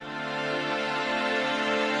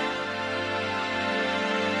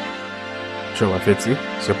Bonjour Wafetsi,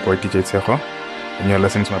 it's your boy DJ Tseho, and you're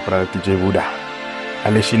listening to my brother DJ Buddha.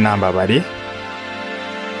 Alishi Namba Badi.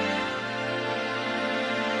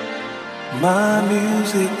 My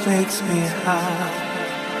music makes me high.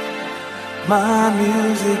 My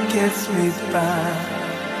music gets me by.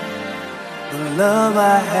 The love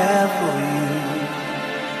I have for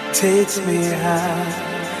you takes me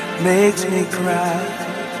high, makes me cry.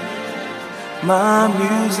 My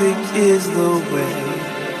music is the way.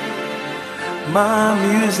 My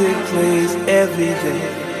music plays every day.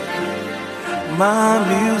 My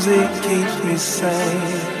music keeps me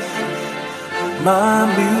sane. My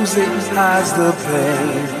music hides the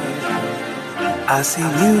pain. I see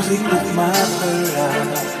music with my third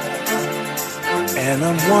eye, and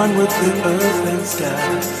I'm one with the earth and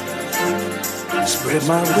sky. Spread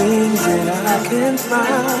my wings and I can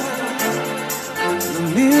fly. The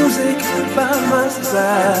music by my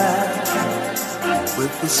side,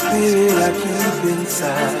 with the spirit I keep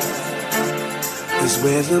inside, is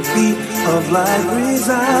where the beat of life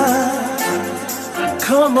resides.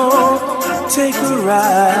 Come on, take a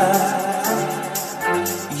ride.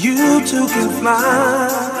 You too can fly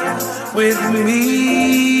with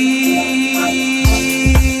me.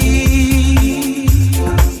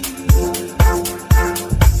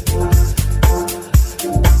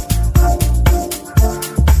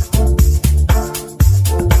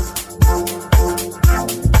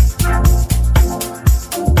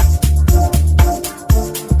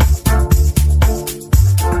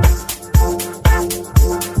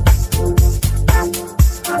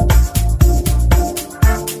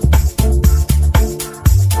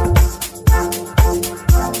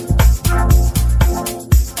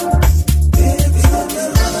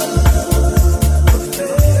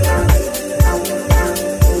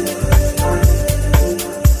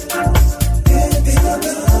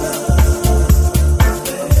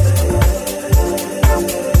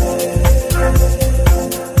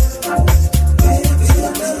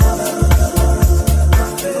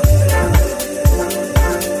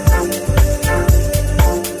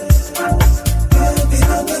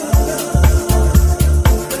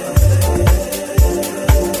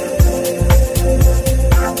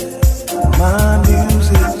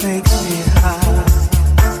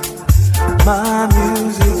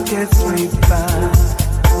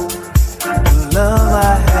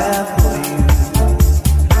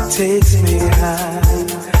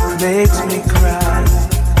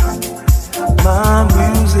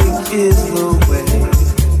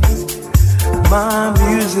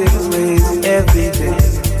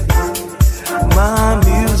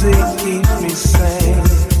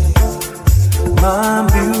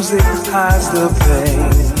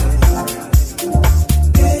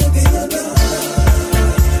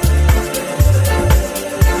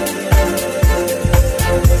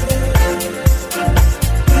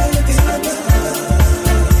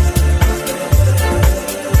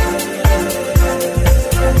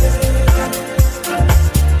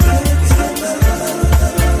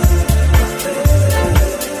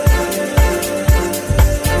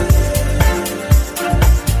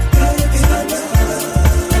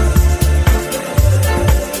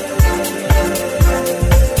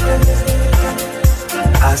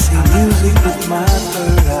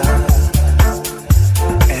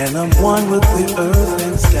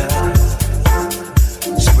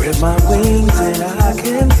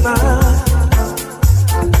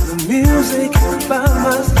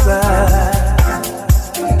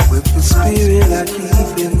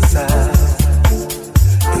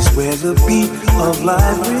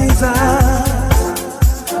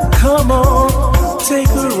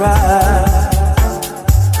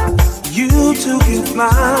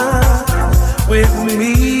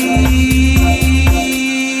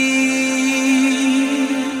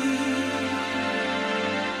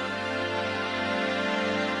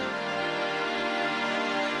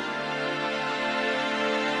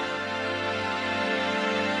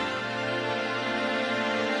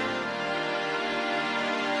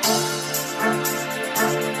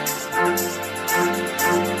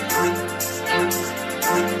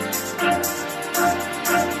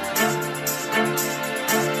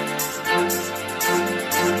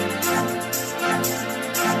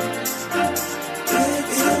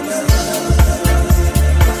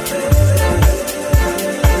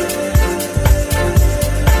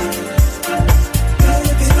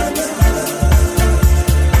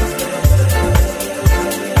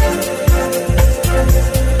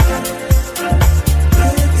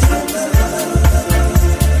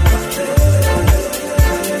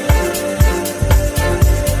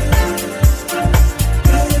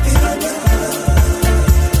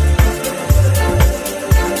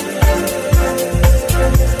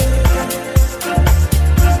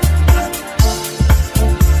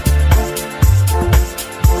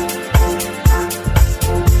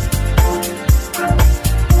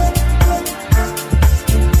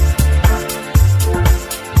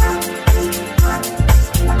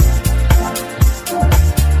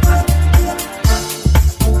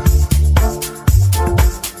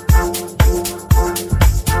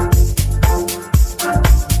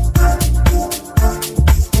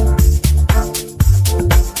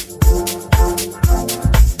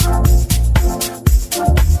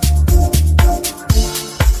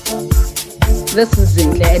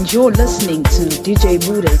 and you're listening to DJ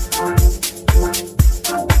Buddha.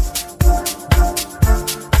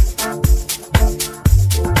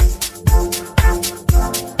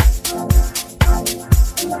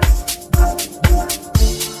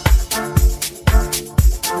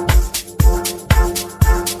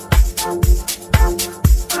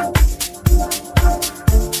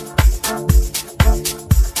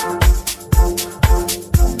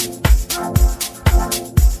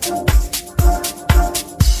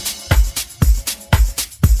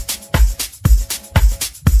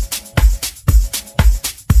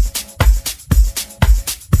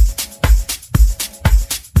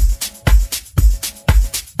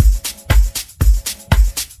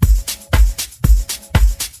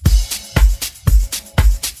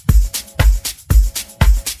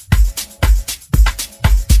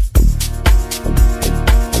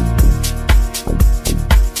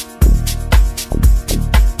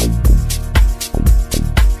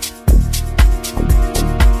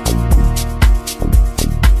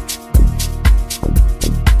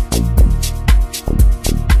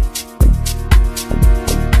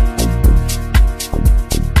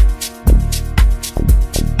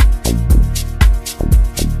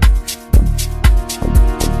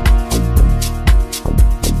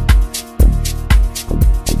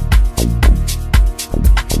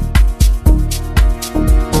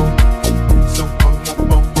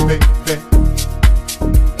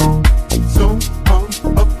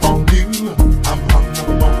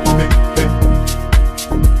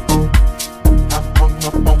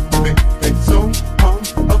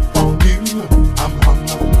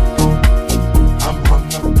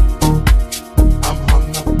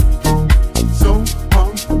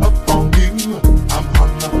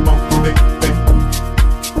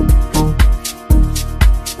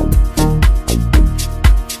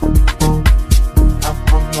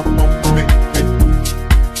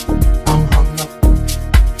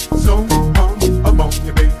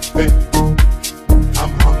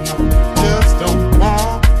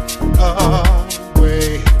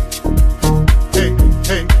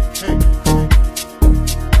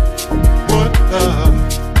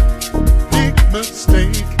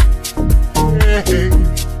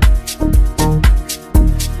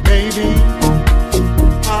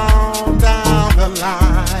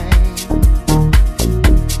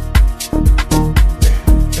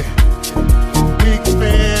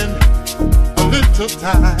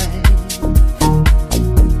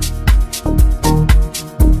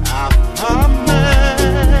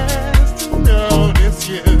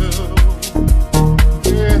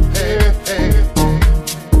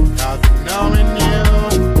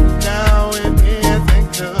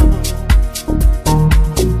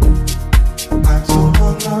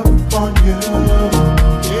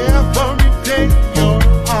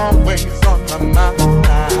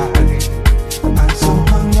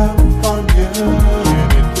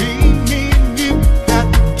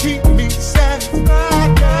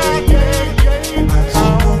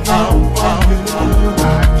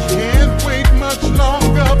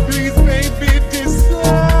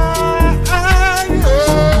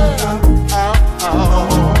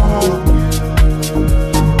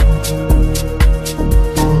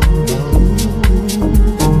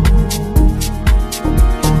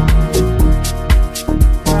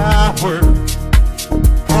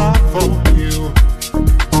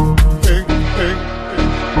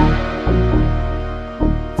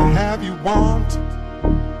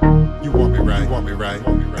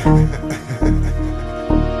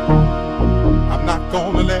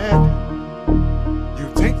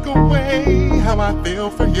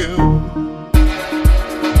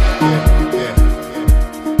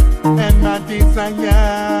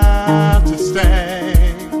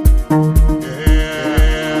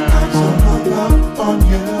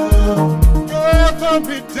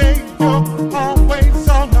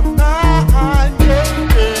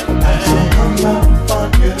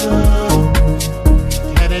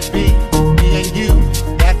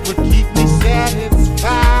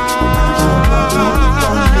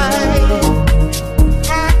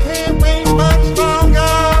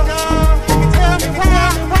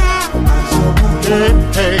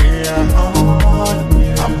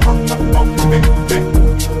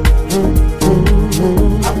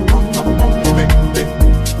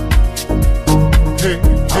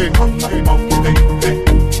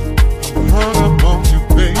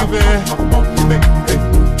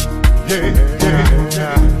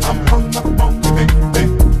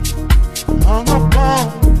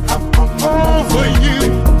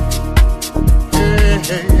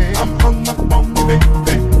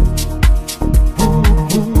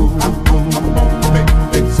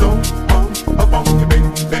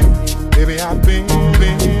 I've been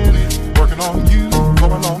working on you for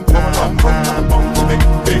a long time.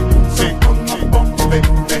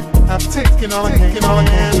 I've taken all I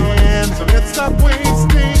can, so let's stop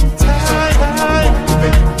wasting time.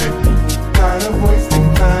 Tired of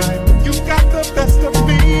wasting time. You got the best of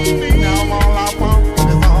me. Now all I want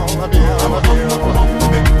is all of you.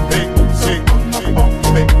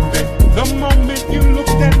 The moment you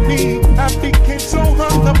looked at me, I became so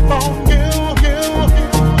hung up on you.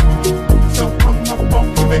 So hung up on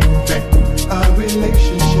you, baby. A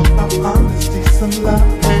relationship of honesty, some love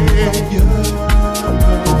from you.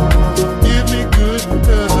 Give me good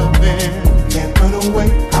loving. Can't run away,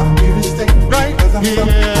 I'm here to stay. Right, 'cause I'm so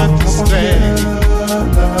hung up on you.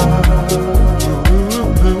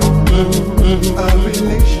 A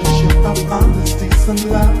relationship of honesty, some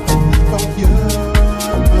love from you.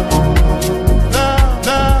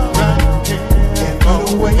 Can't run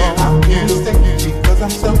away, I'm here to stay. Because I'm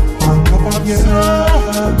so hung up on you.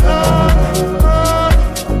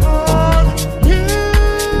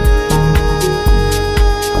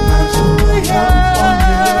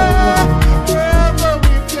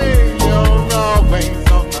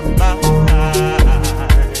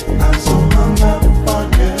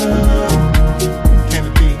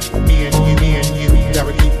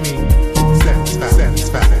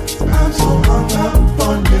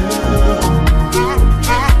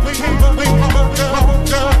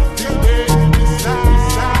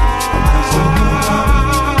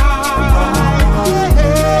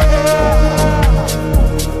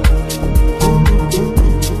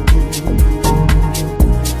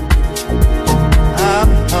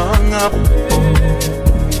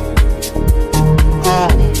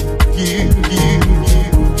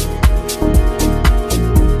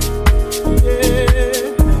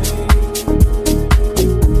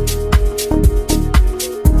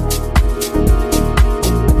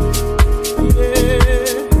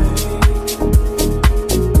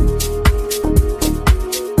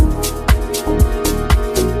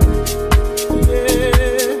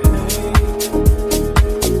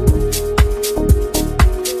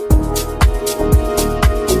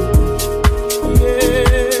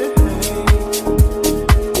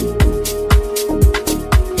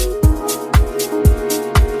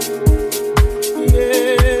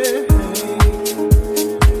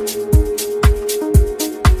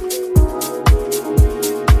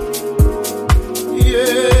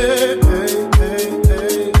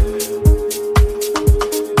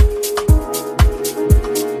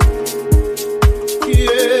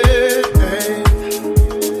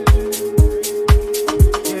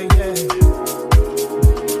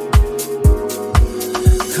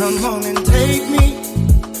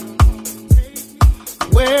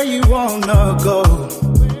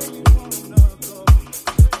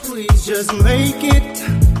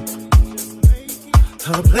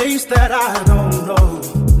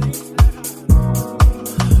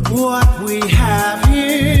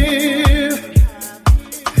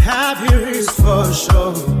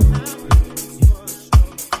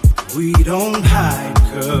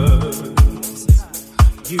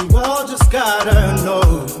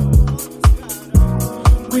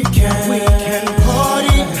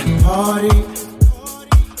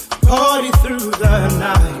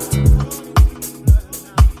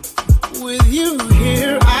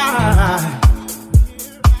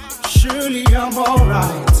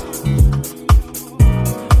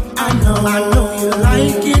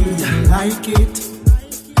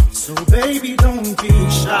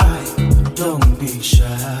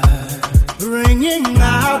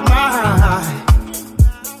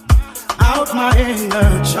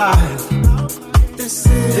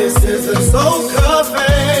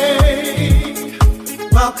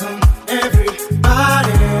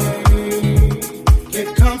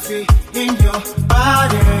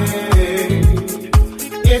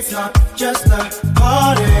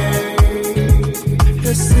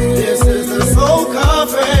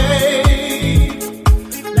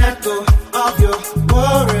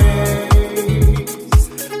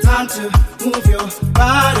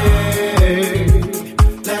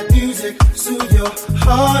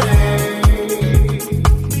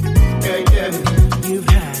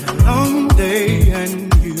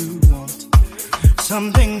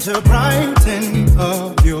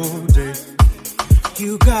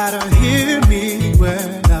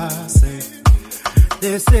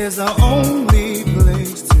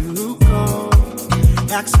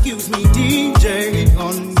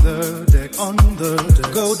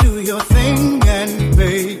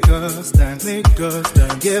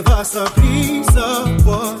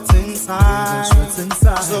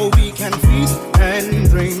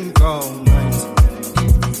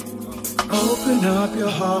 Open up your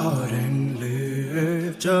heart and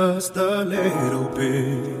live just a little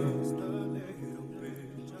bit.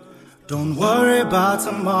 Don't worry about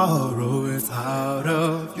tomorrow, it's out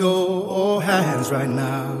of your hands right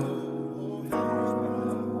now.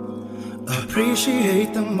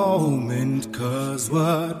 Appreciate the moment, 'cause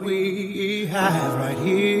what we have right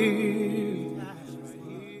here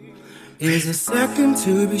is a second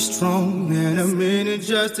to be strong and a minute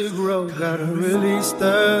just to grow. Gotta release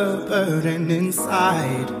the burden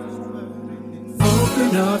inside.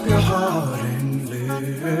 Open up your heart and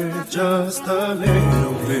live just a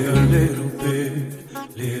little bit,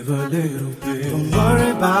 live a little bit. Don't worry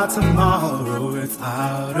about tomorrow, it's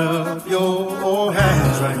out of your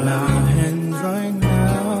hands right now.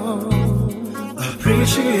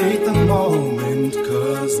 Appreciate the moment,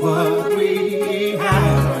 'cause what we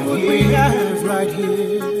have right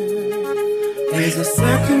here is a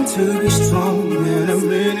second to be strong and a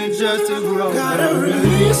minute just to grow. Gotta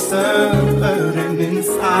release the burden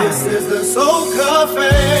inside. This is the Soul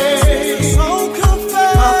Cafe. Welcome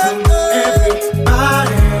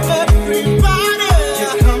everybody.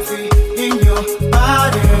 Get comfy in your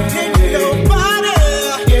body.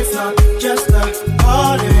 It's not just a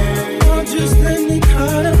party, not just any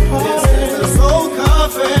kind of party. This is the Soul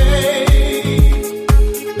Cafe.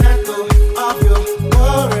 Let go of your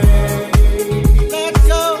worry. Let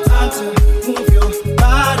go. Time to move your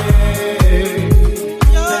body.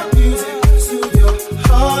 Let music soothe your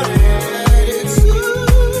heart.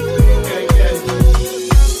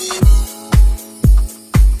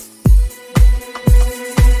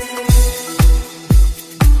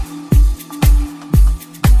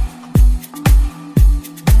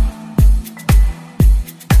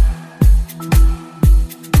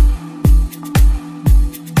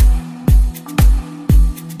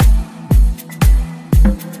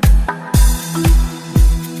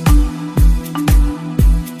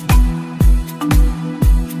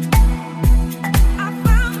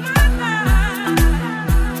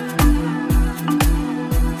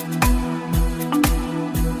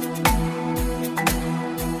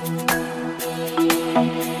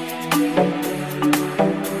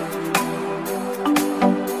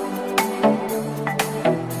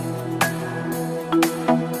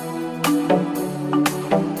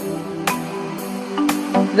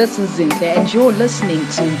 This is Zinhle and you're listening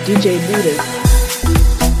to DJ Buddha.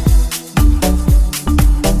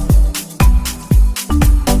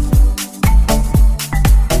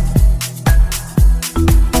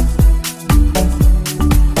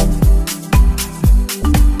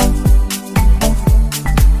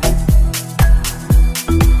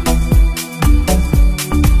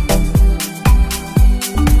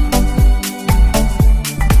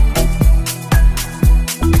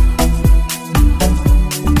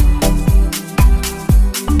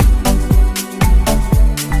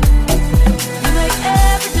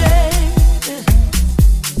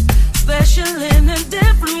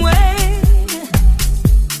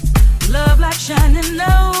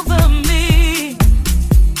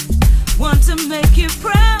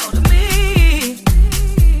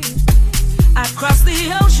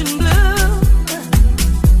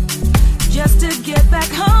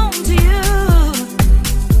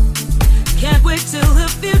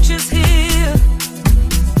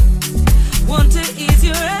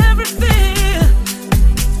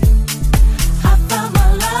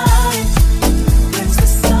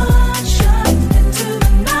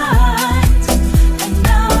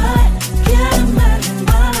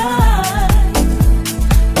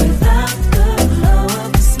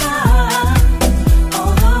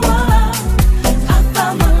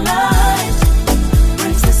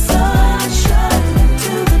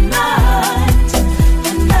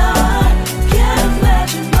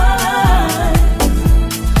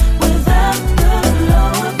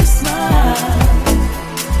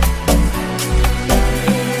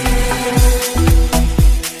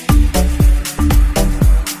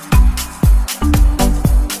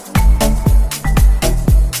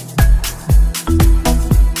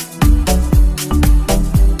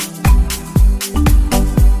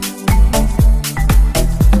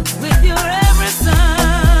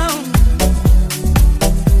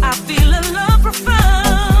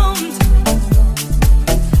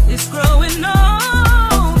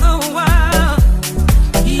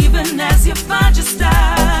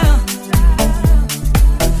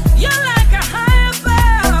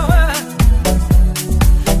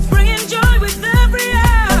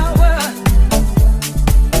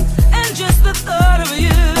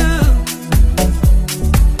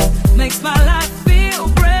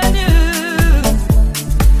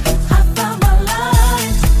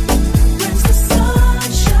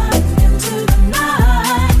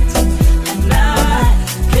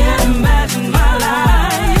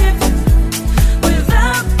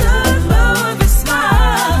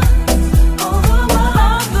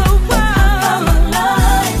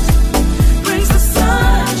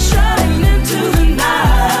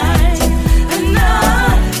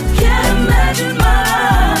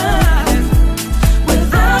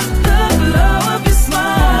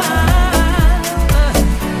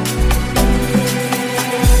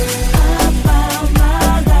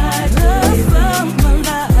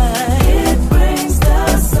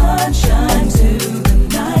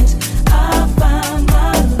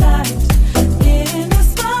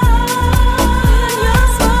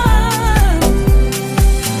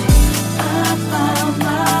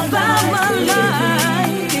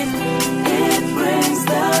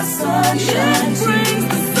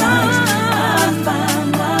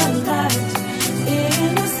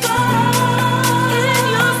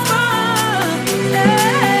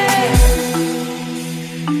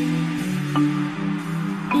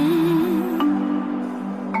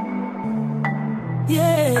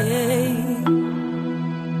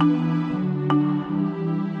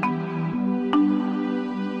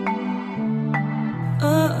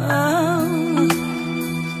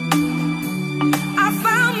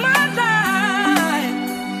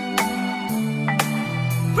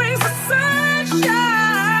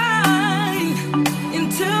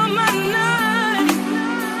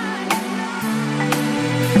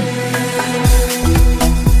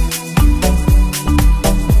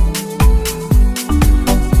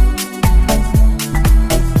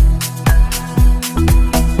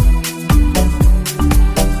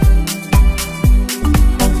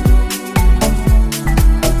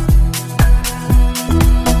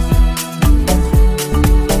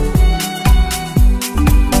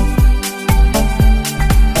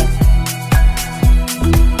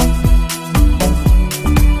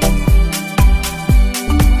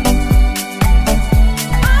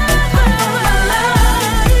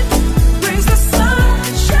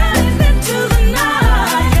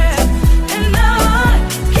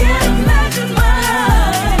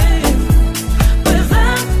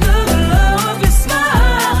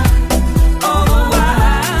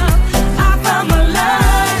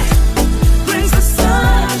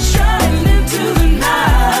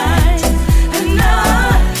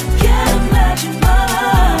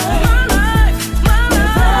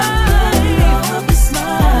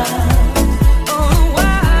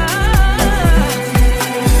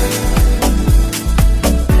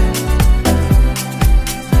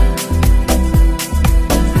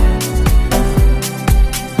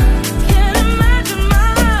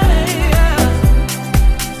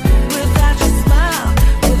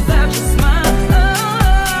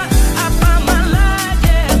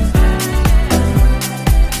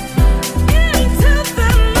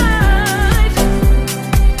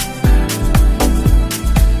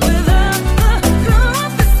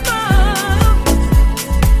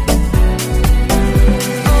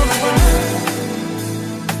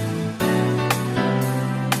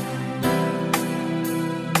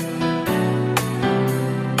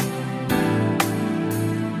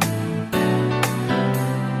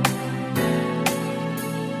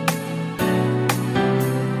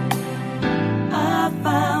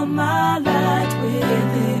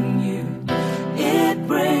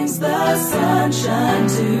 sunshine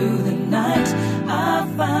to the night. I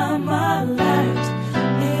found my light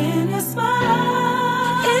in your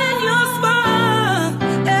smile, in your smile.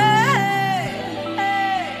 Hey,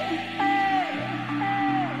 hey,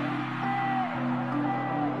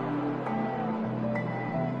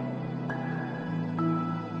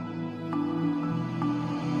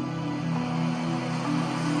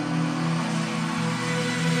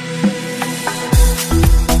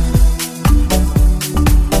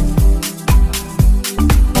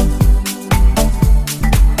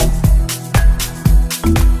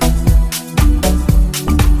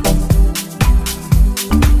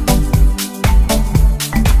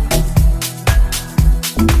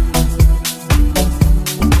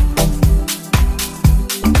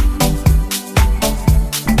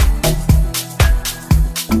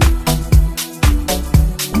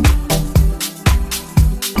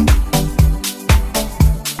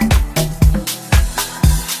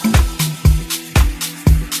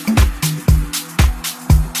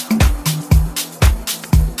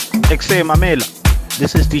 XA Mamela,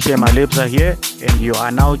 this is DJ Malebza here, and you are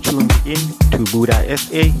now tuned in to Buddha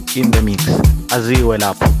SA in the mix. Aziwe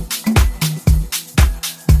lapho.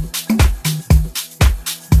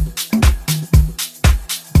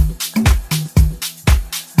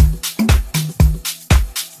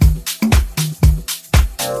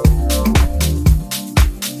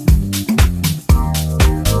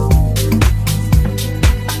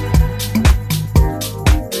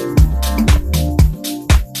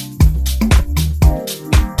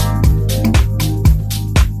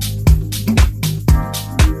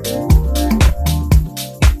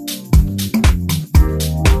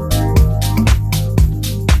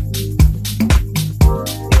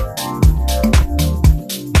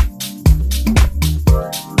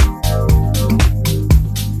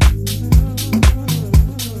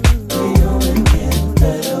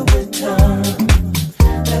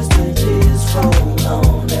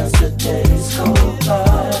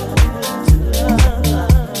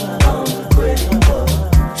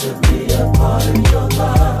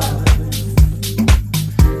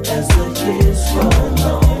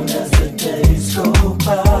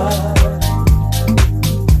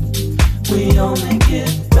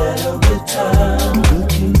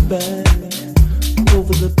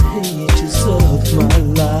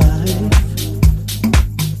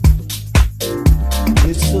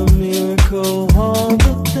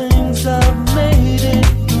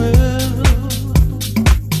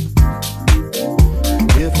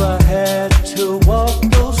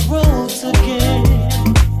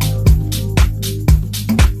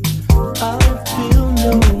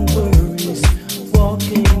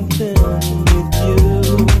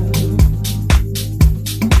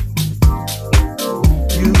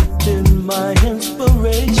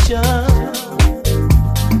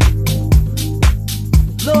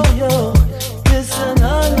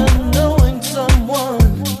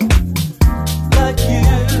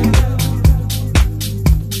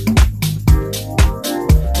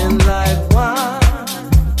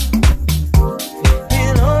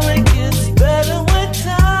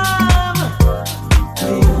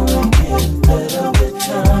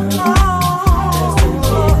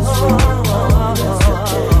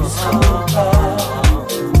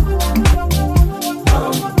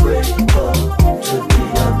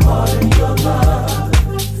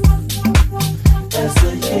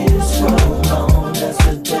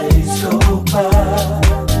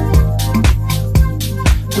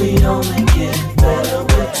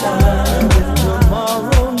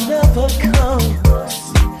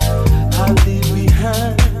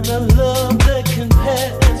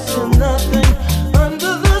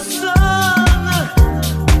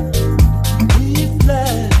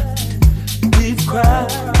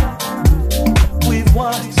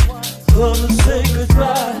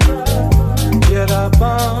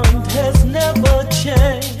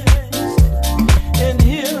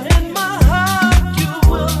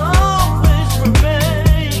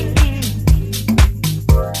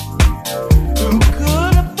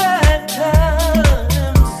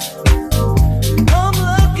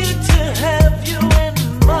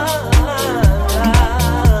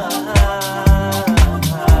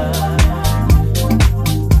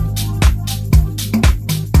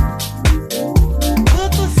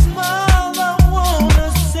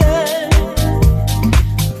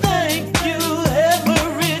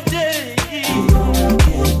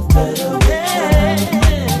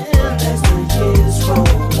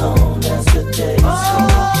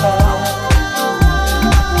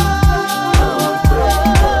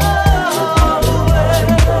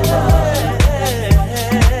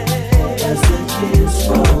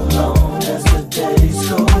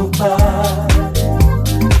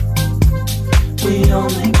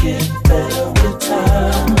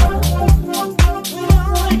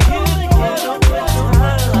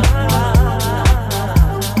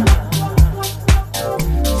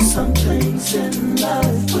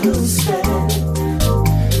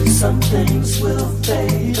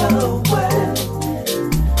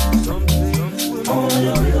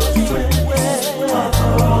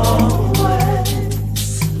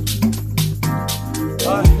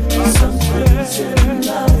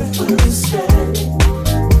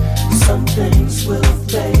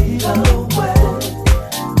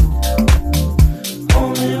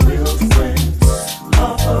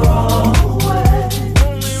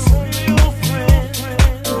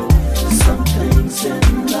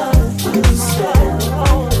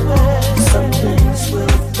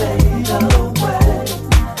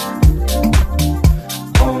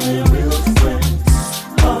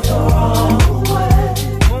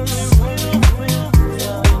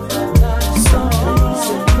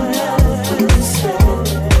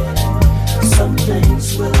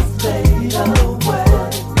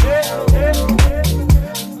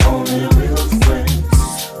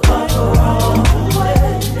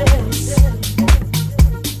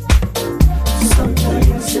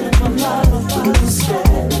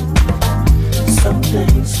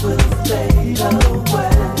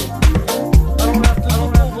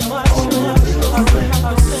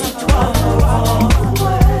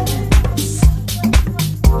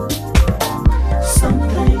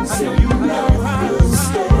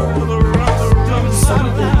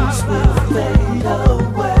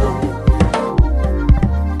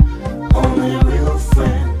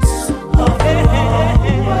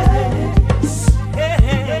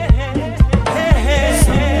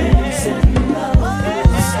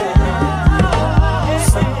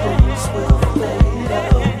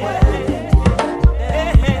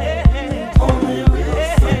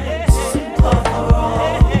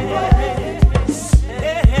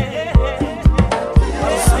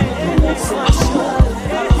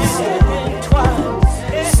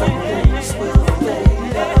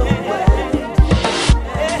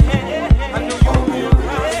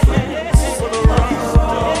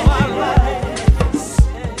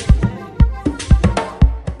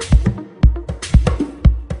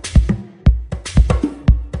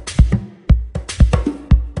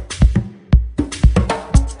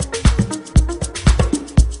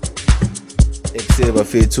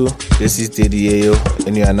 Fetu, this is Daddy Ayo,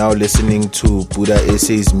 and you are now listening to Buddha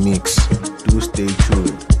Essays Mix. Do stay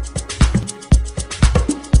tuned.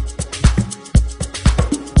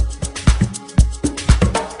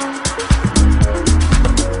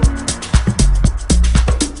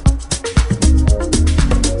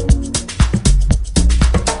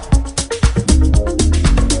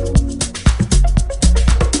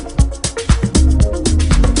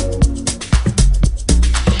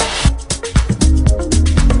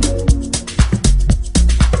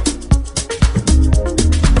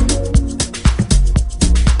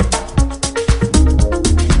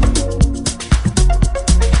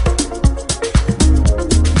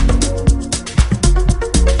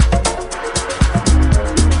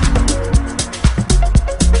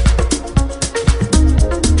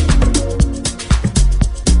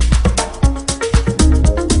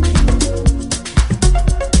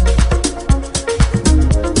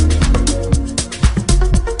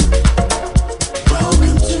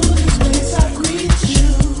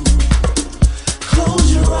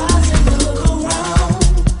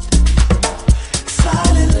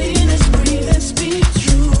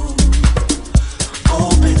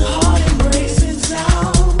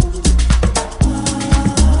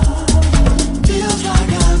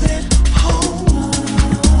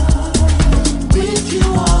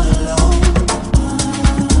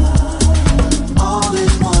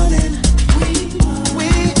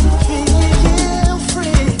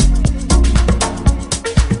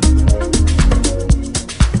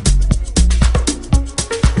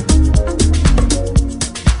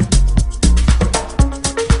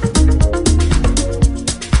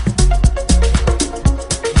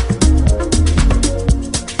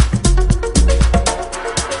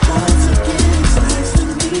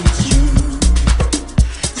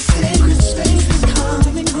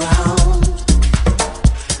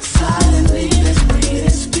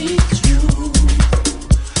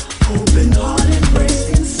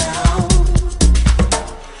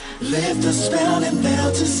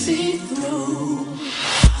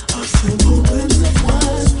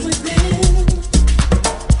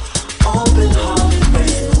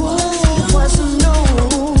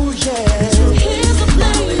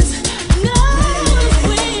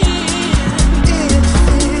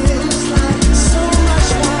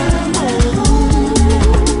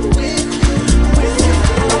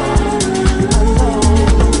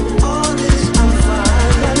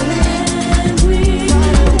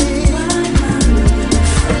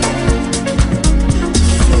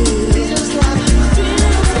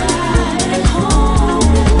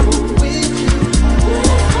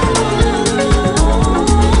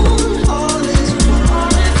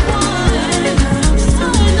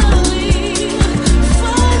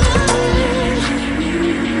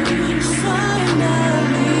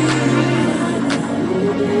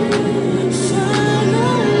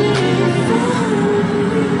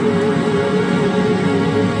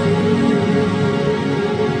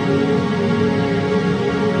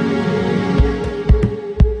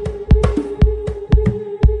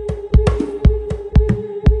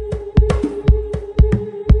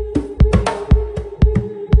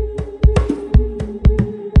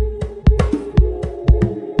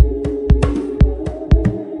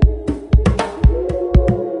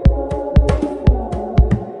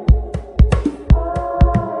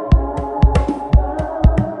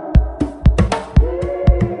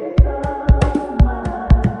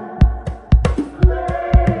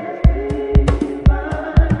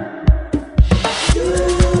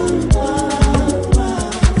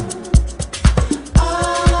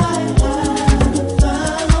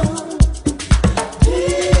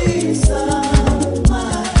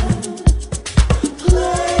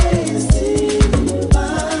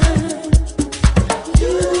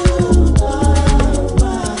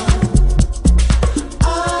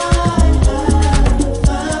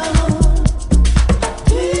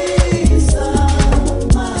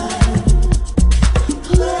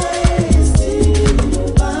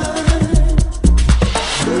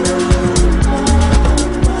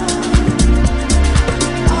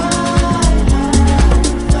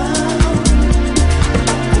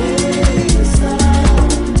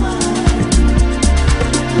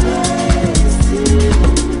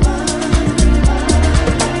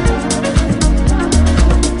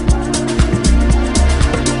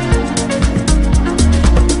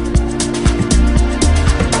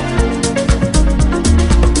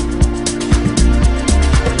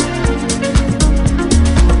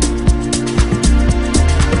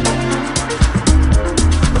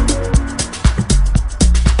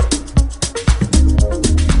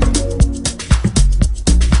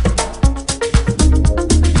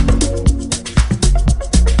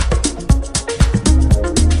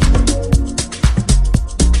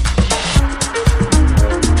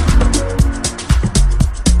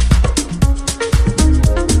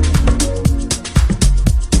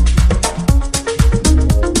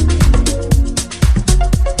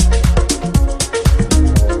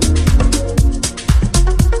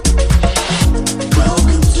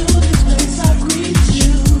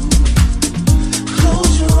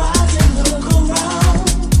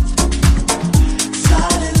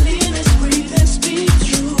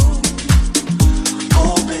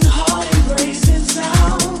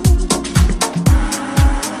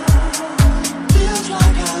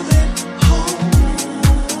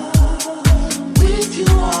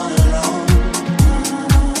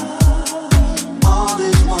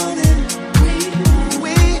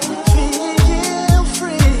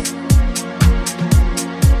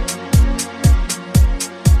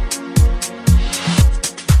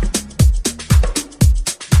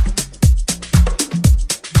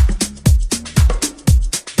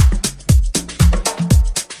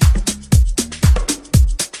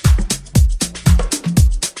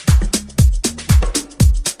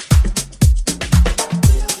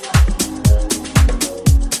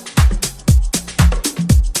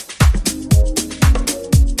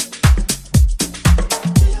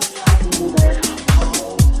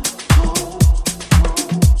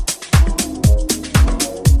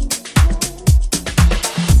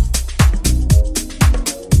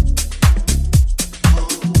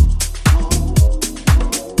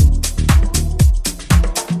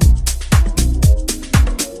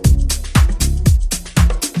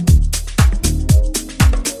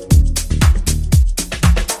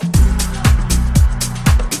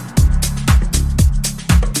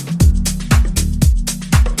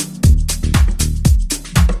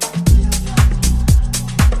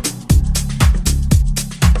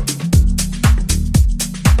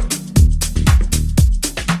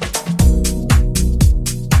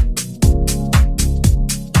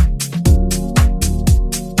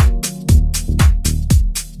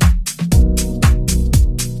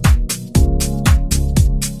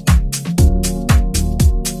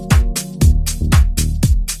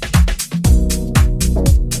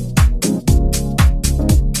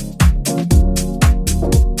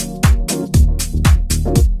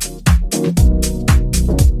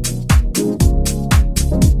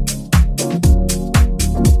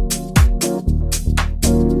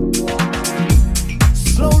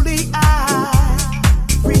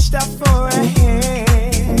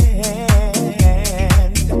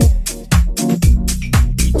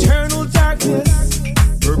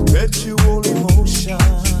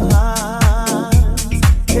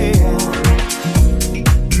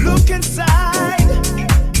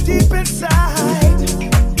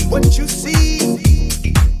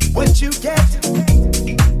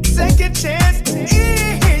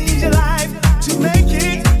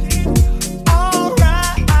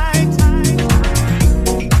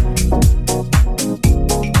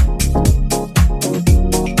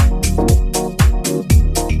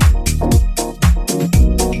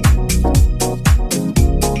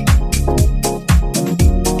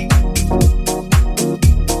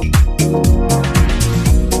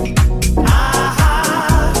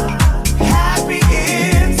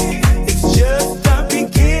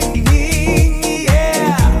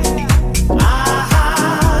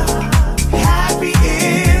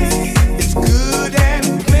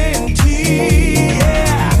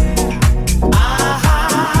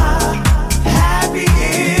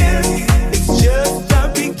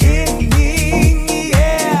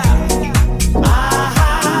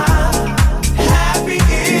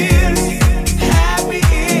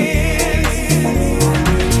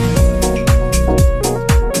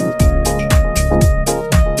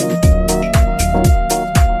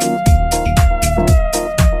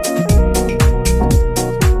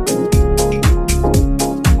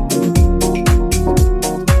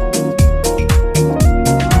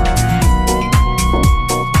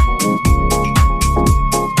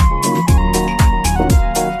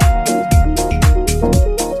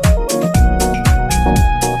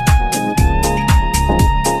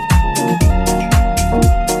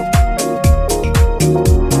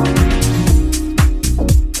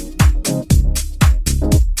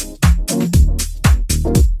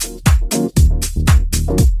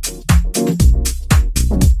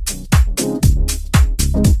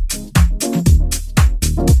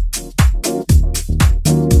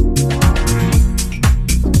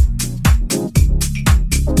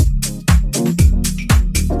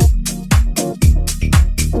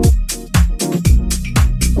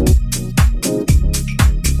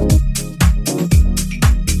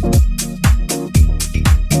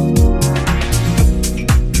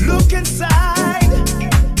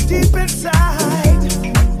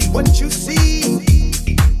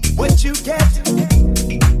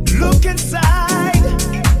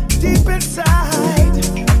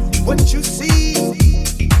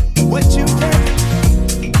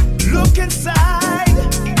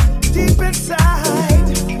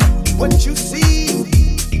 what you see,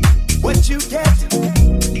 what you get.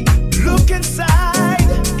 Look inside,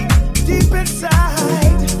 deep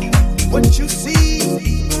inside, what you see,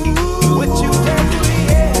 what you get.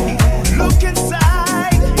 Look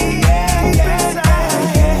inside, deep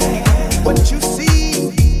inside, what you see,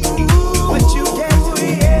 what you get.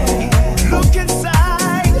 Look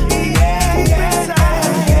inside, deep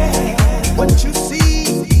inside, what you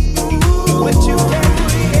see, what you get.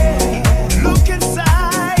 Look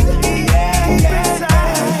inside, deep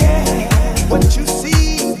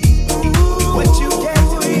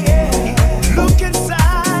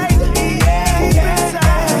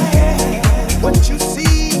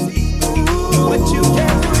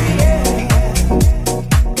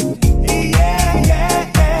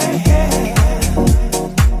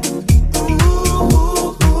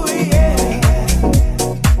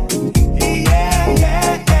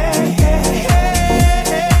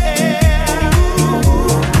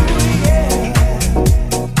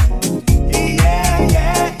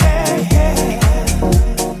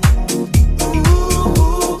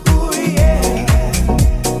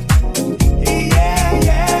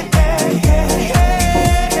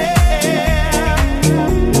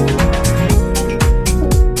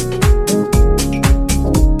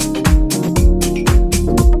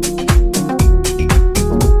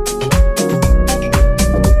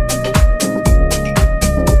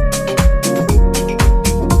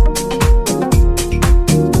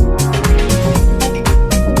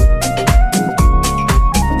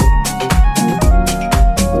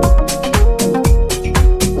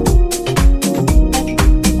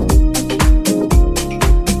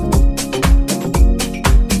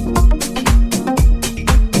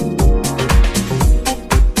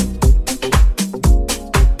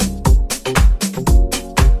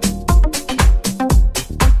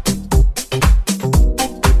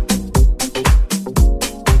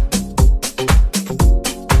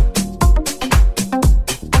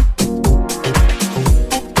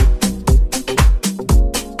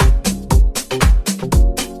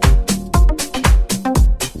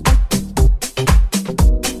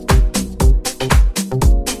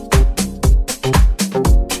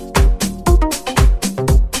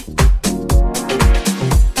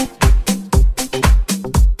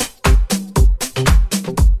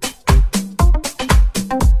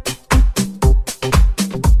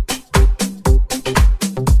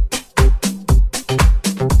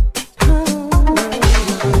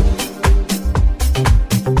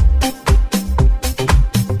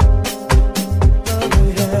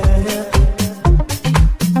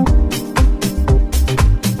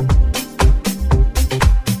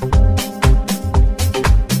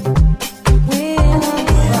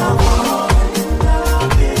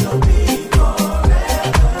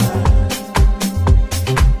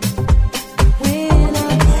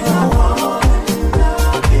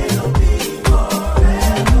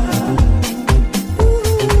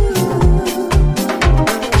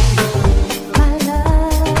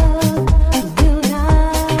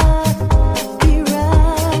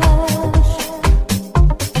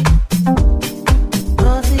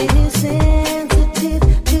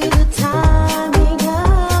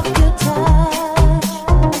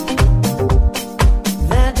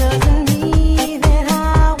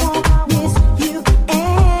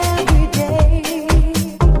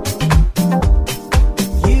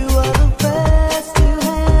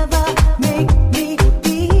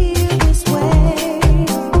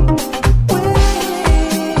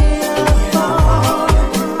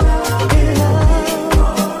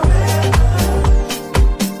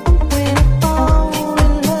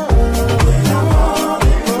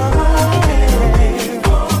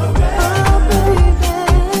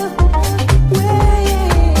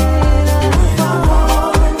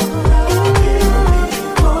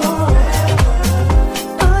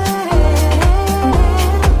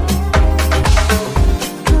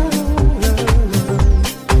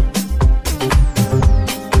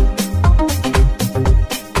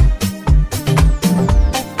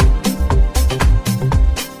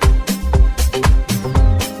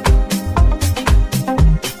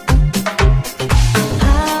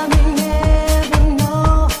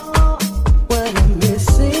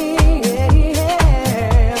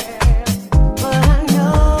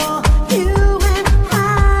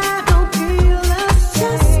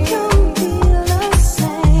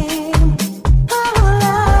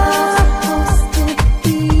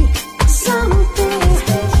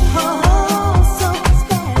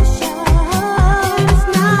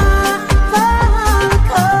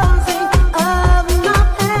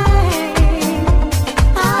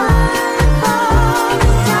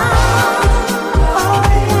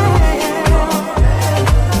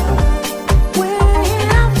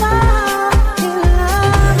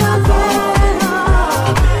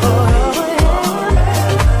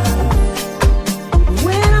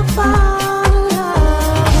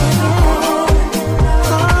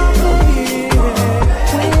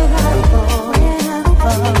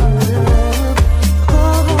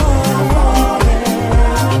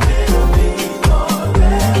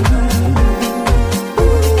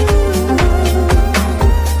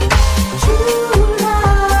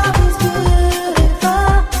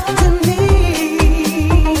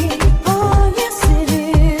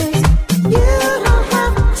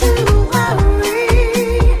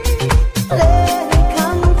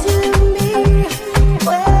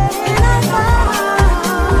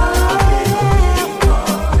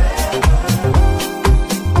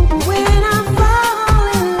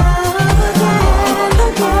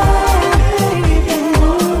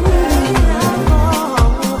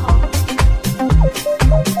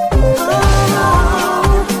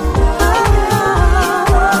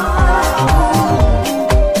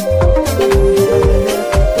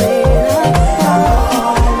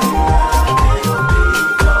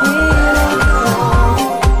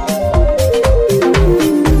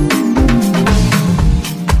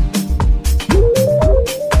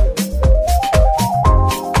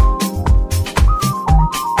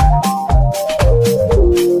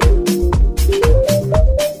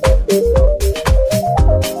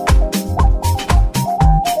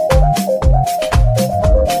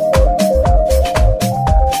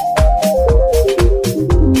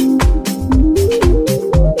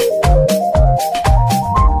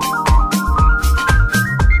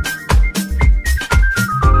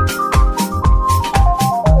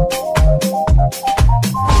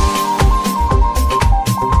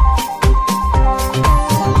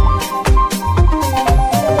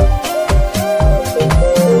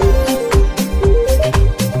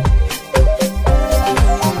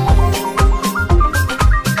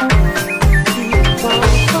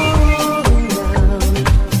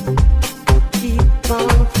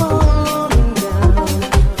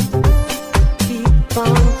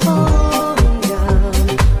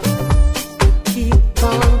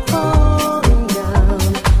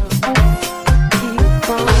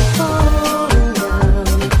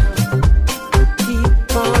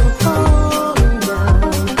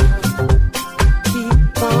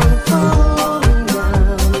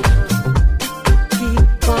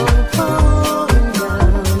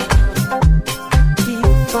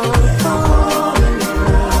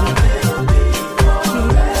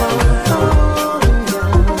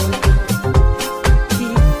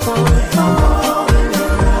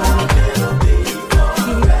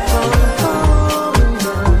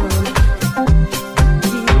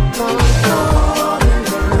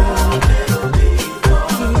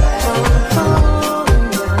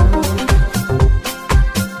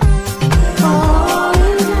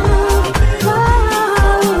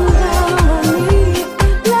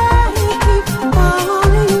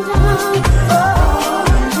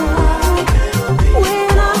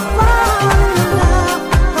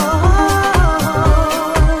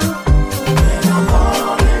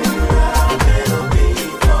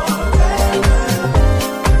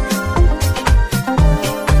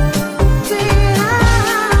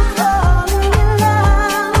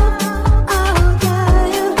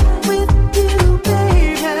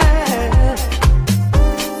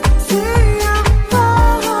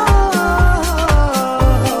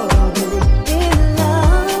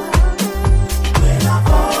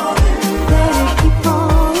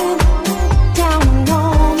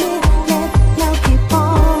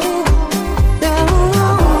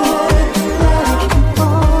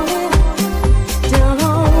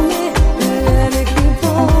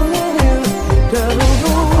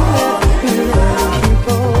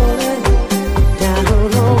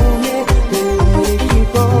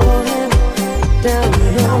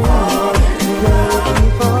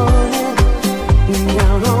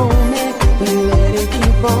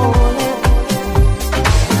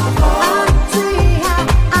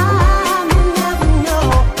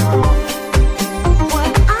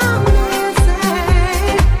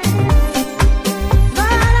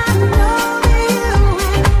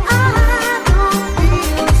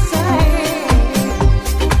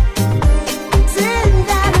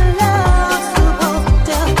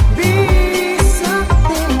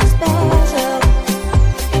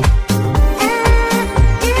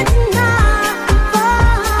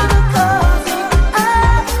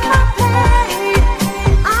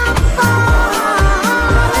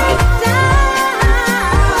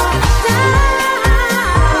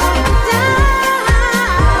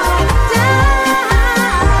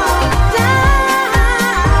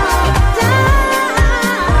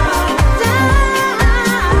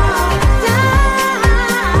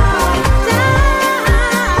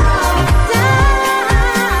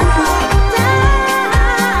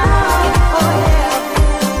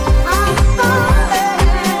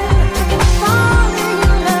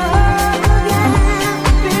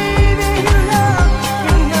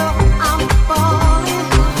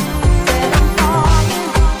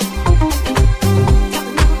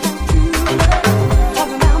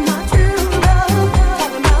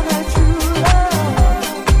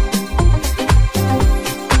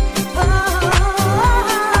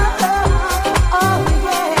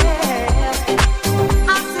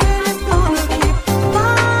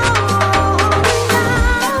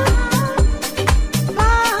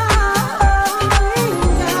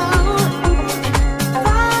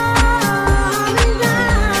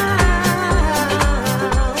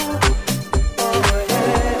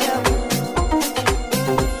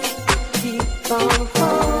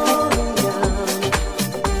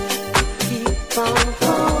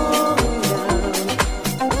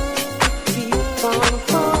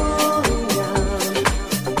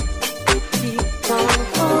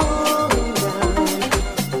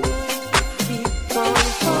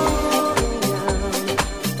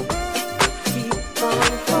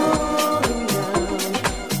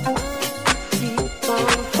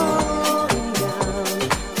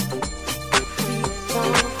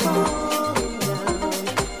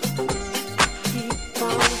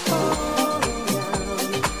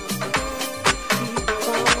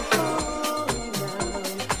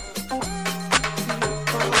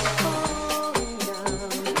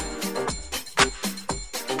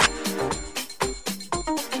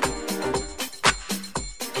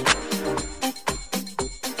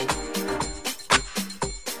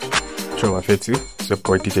Ciao Afetsu,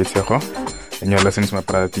 support DJ Seho, and you're listening to my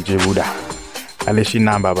brother DJ Buddha. Aleshi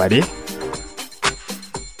Namba Badi.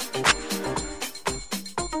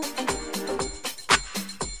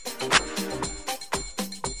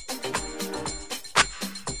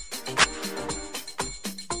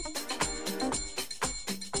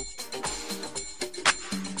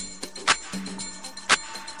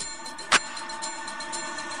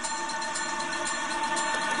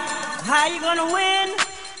 How you gonna win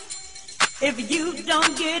if you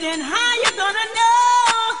don't get in? How you gonna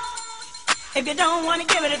know if you don't wanna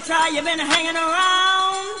give it a try? You've been hanging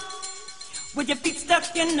around with your feet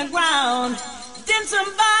stuck in the ground. Didn't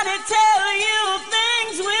somebody tell you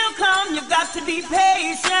things will come? You've got to be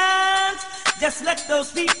patient. Just let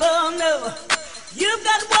those people know you've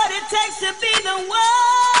got what it takes to be the one.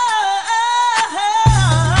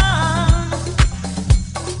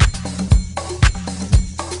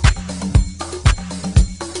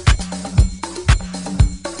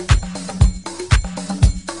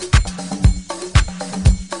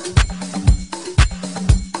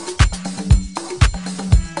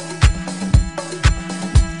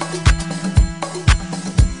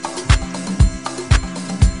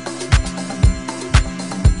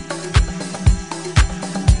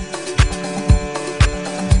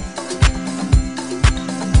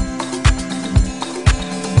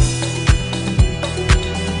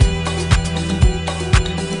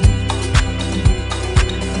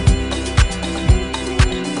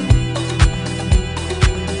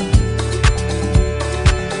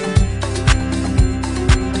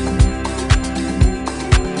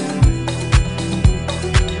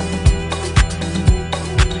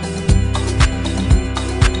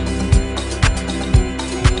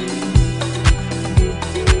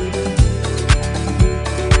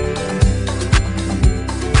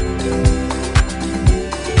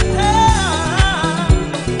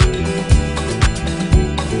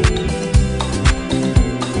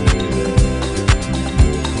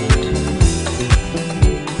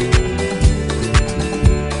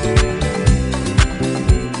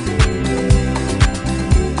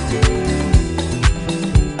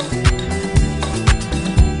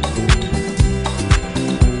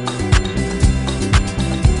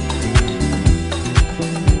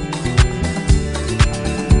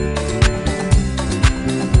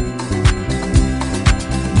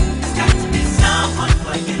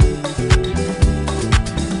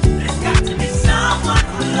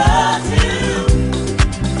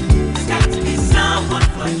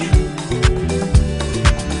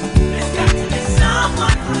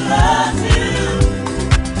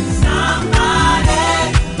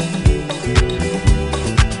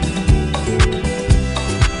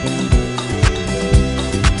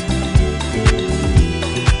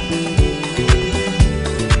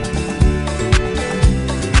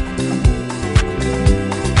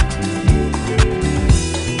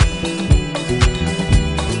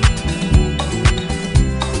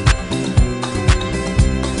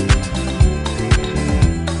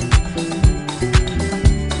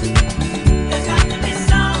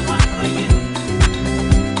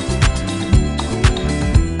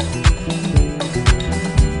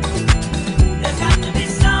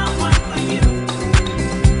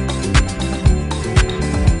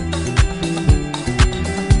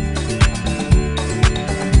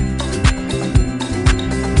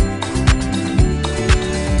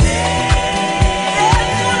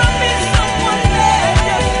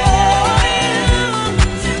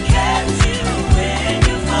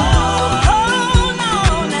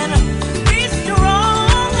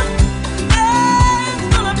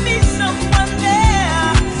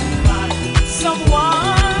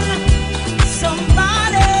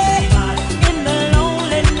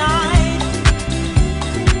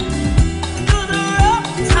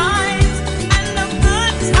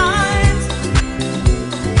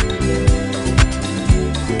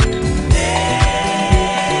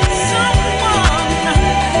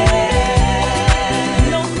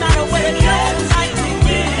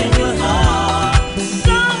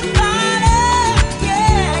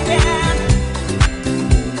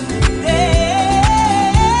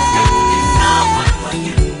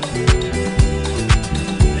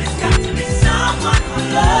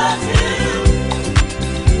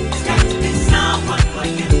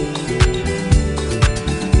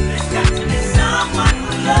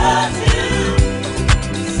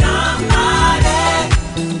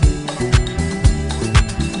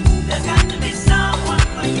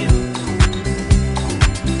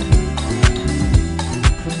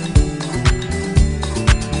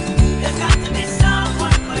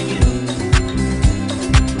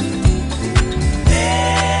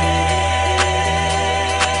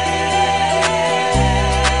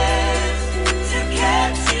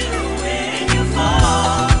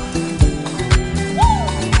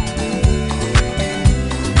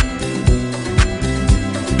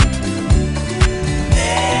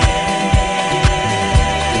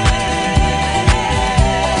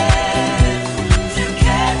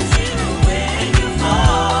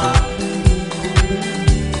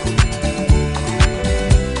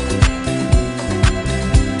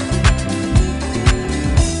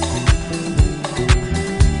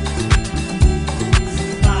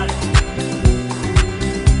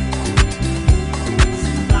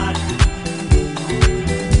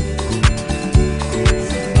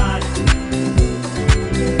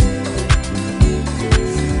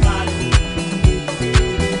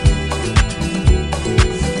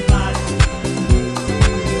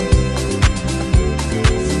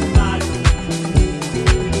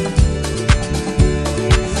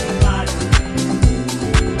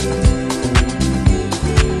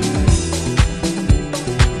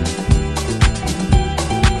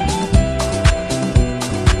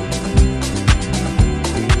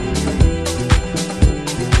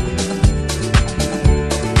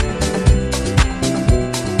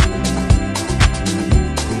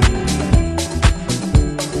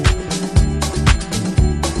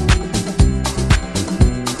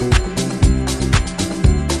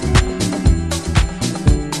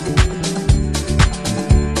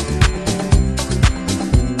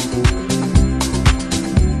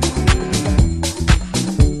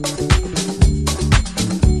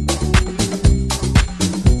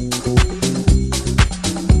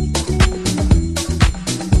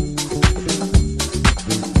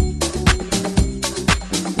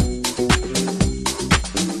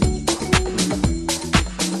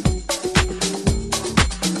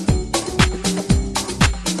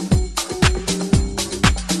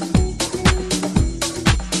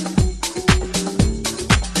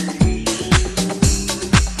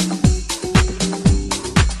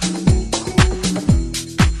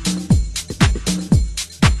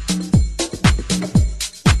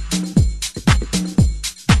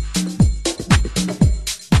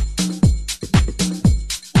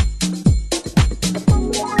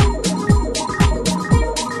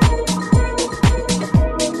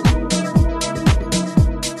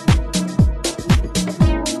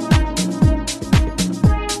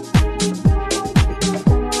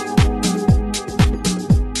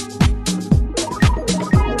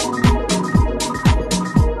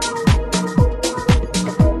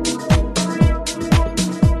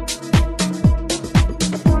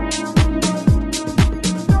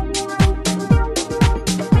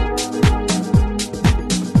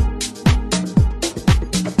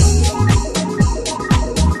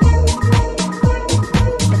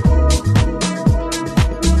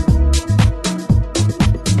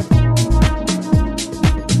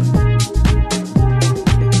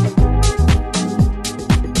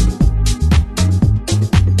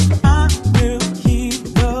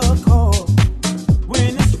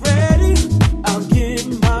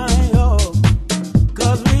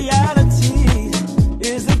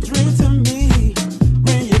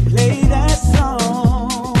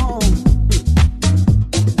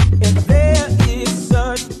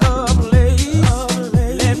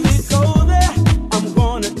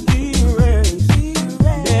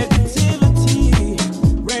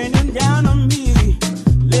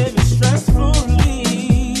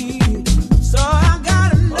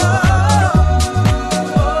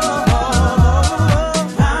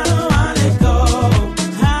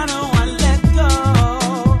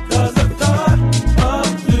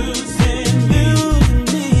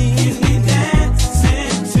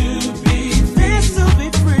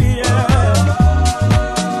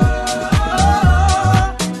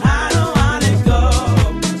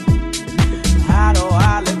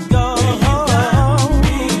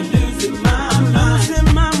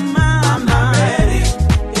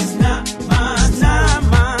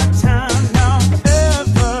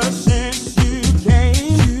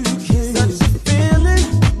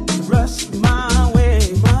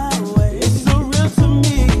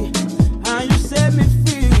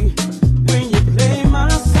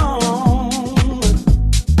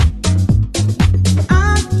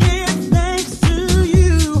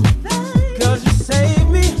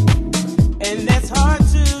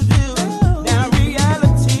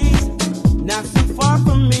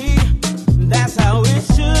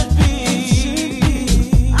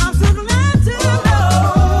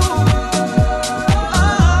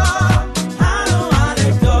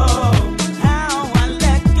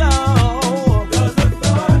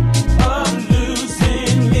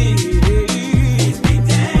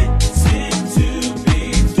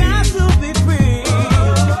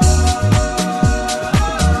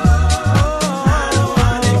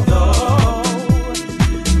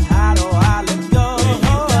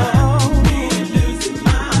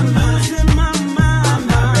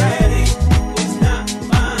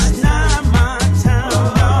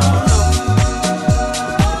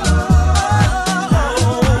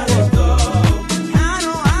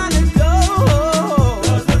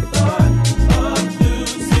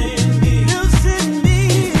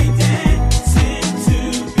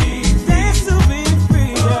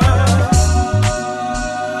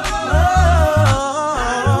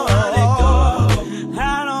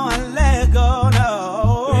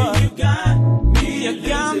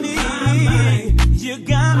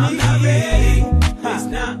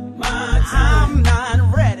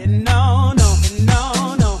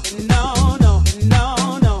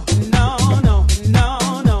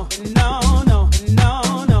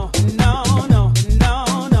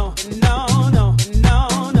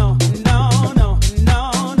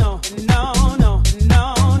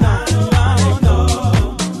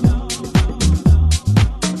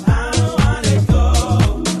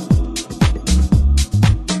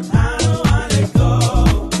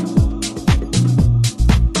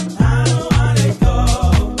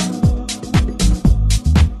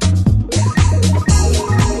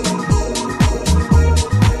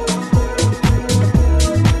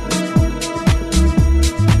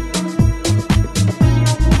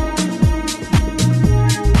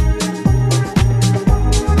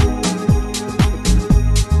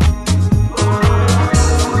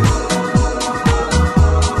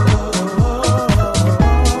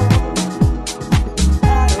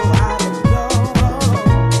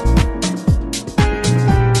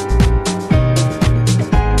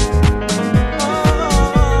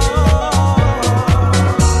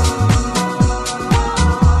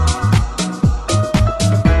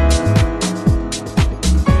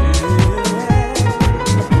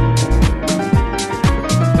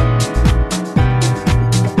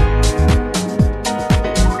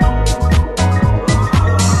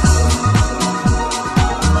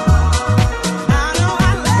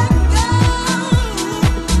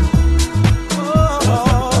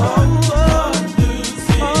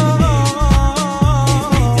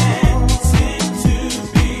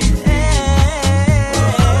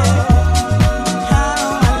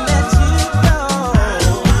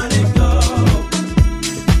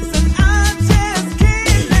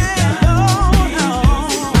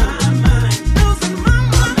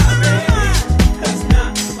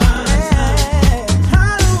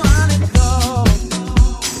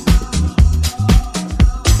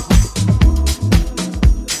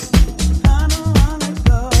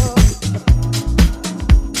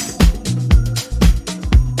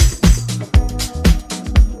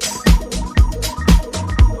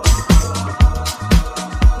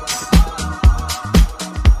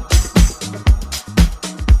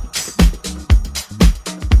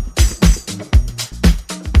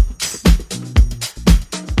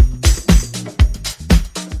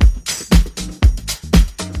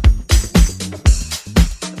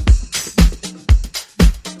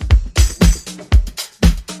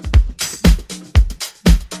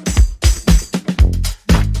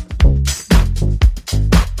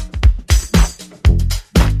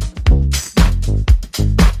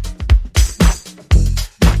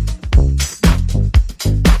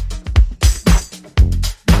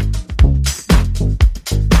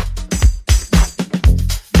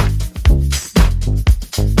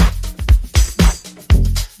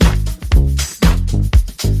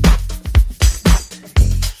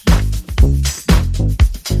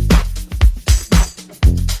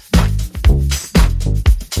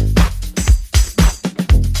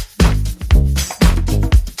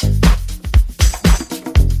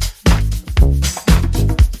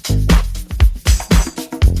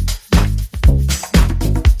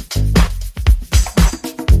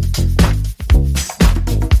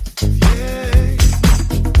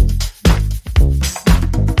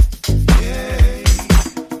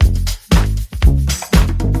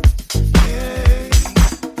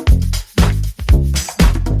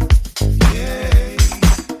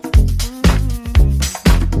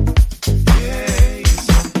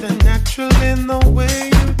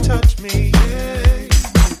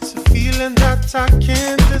 that I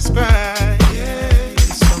can't describe.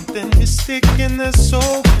 There's something mystic in the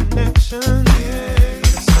soul connection.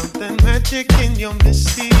 There's something magic in your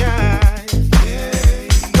misty eyes.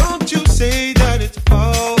 Don't you say that it's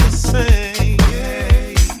all the same.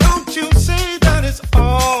 Don't you say that it's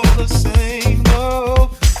all the same. No,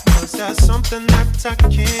 'cause there's something that I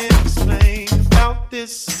can't explain about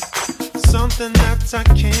this. Something that I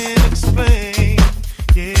can't explain.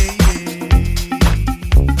 Yeah.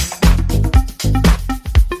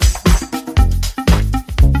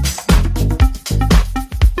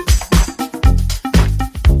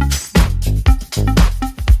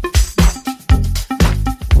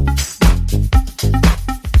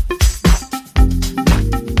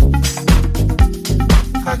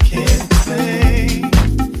 I can't explain.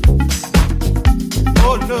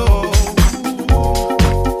 Oh no.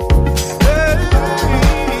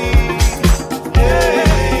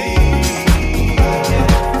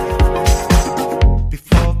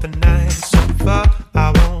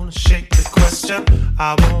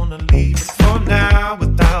 I wanna leave it for now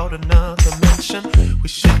without another mention. We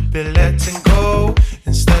should be letting go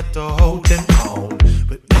instead of holding on.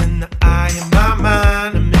 But in the eye of my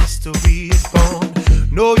mind, a mystery is born.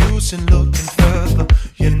 No use in looking further,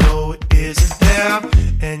 you know it isn't there.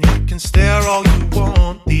 And you can stare all you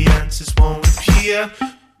want, the answers won't appear.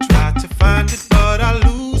 Try to find it, but I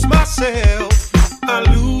lose myself. I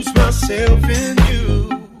lose myself in you.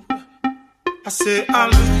 I say I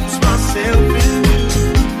lose myself in you.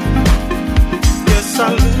 Yes, I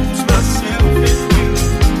lose myself in you.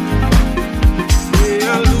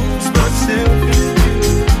 Yeah, I lose myself in you.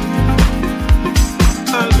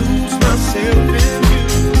 I lose myself in you.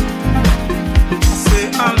 I say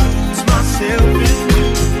I lose myself in you.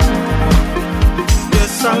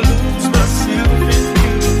 Yes, I lose myself in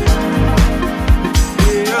you.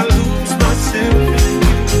 Yeah, I lose myself in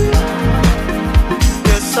you.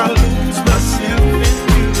 Yes, I lose myself in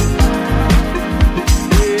you.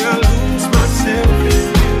 Yeah, I lose myself in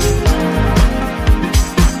you.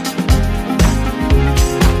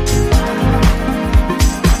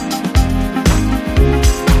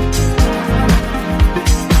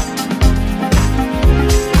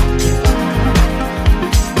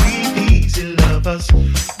 Breathe easy, lovers.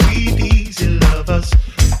 Breathe easy, lovers.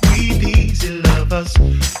 Breathe easy, lovers.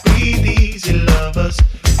 Breathe easy, lovers.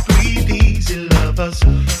 Breathe easy, lovers.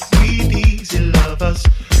 Breathe easy, lovers.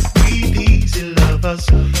 Breathe easy, lovers.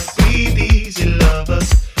 Breathe easy, lovers.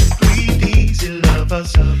 Breathe easy,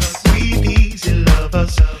 lovers. Breathe easy,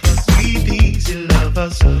 lovers. Breathe easy,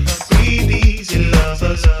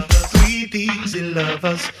 lovers. Breathe easy,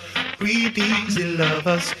 lovers. Breathe easy, lovers. Breathe easy,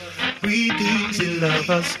 lovers. Breathe easy,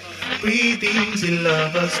 lovers. Breathe easy,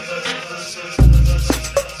 lovers.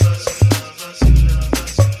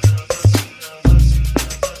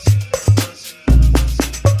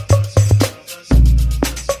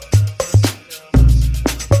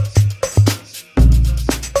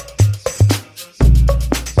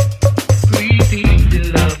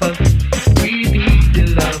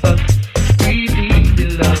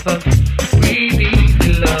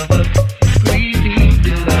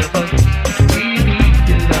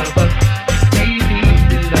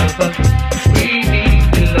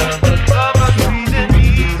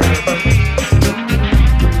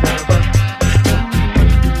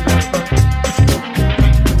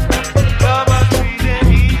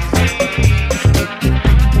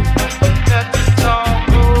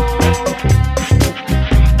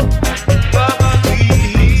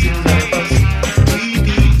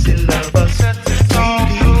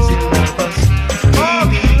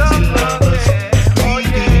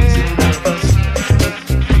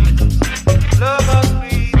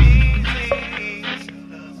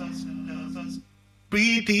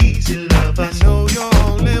 Breathe easy, love. I know you're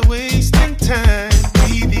only wasting time.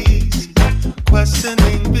 Breathe easy,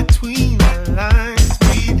 questioning between the lines.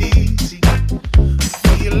 Breathe easy,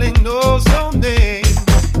 feeling knows no name.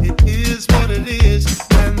 It is what it is,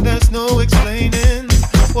 and there's no explaining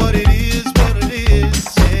what it is, what it is.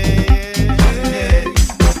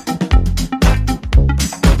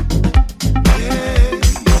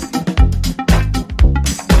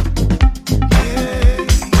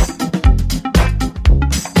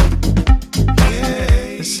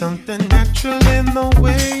 Something natural in the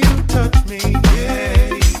way you touch me.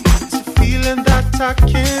 It's a feeling that I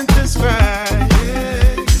can't describe.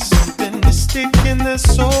 There's something mystic in the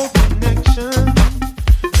soul connection.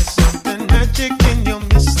 There's something magic in your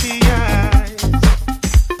misty eyes.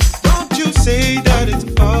 Don't you say that it's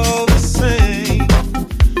all the same.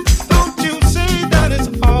 Don't you say that it's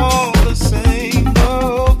all the same.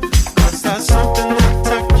 No, 'cause there's something that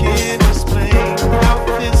I can't explain about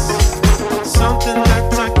this.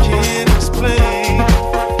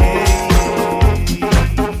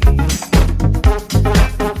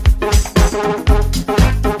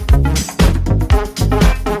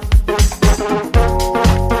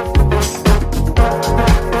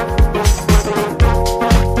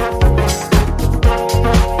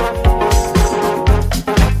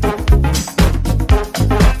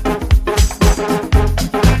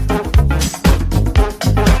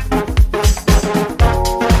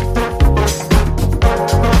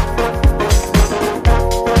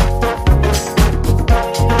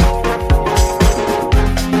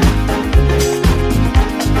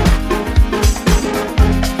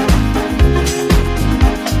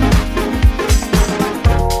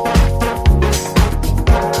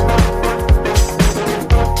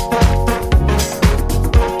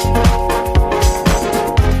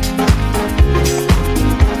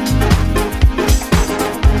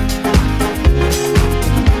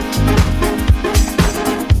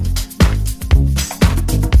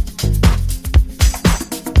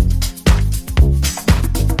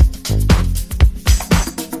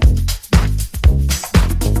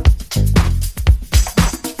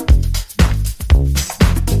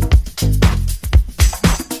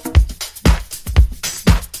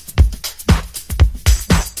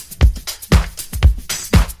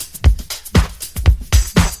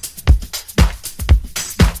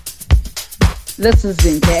 This is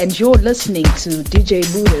Zinke and you're listening to DJ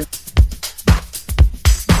Buddha.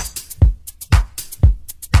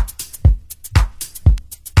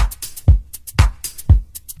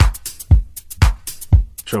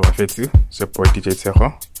 Ciao Wafetsu, c'est pour DJ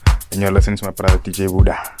Tsero and you're listening to my brother DJ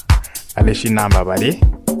Buddha. Aleshi Namba Badi.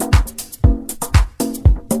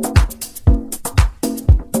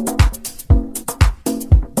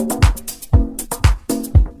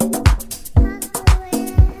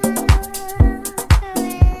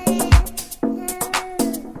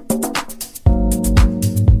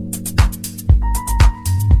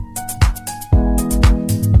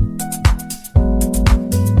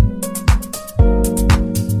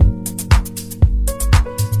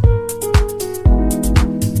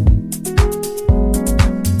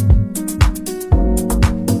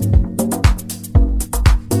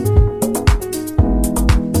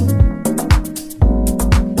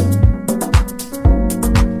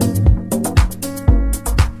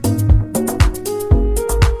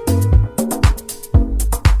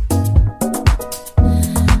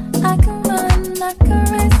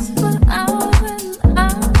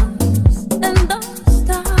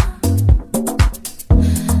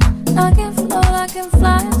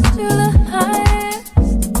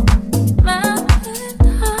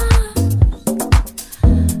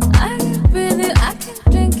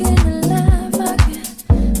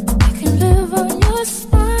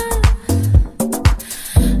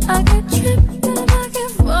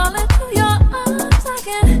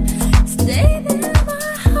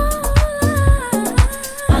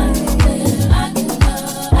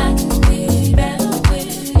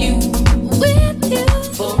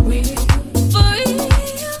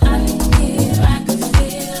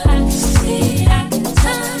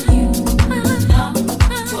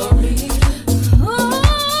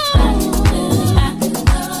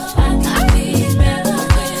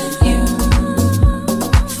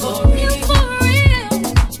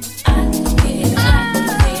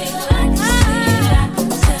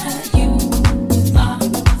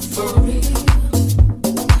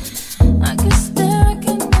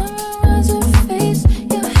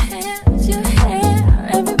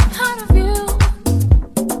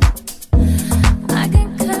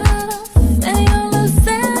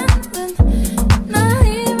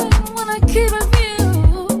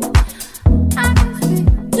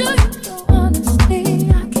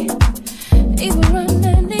 Even run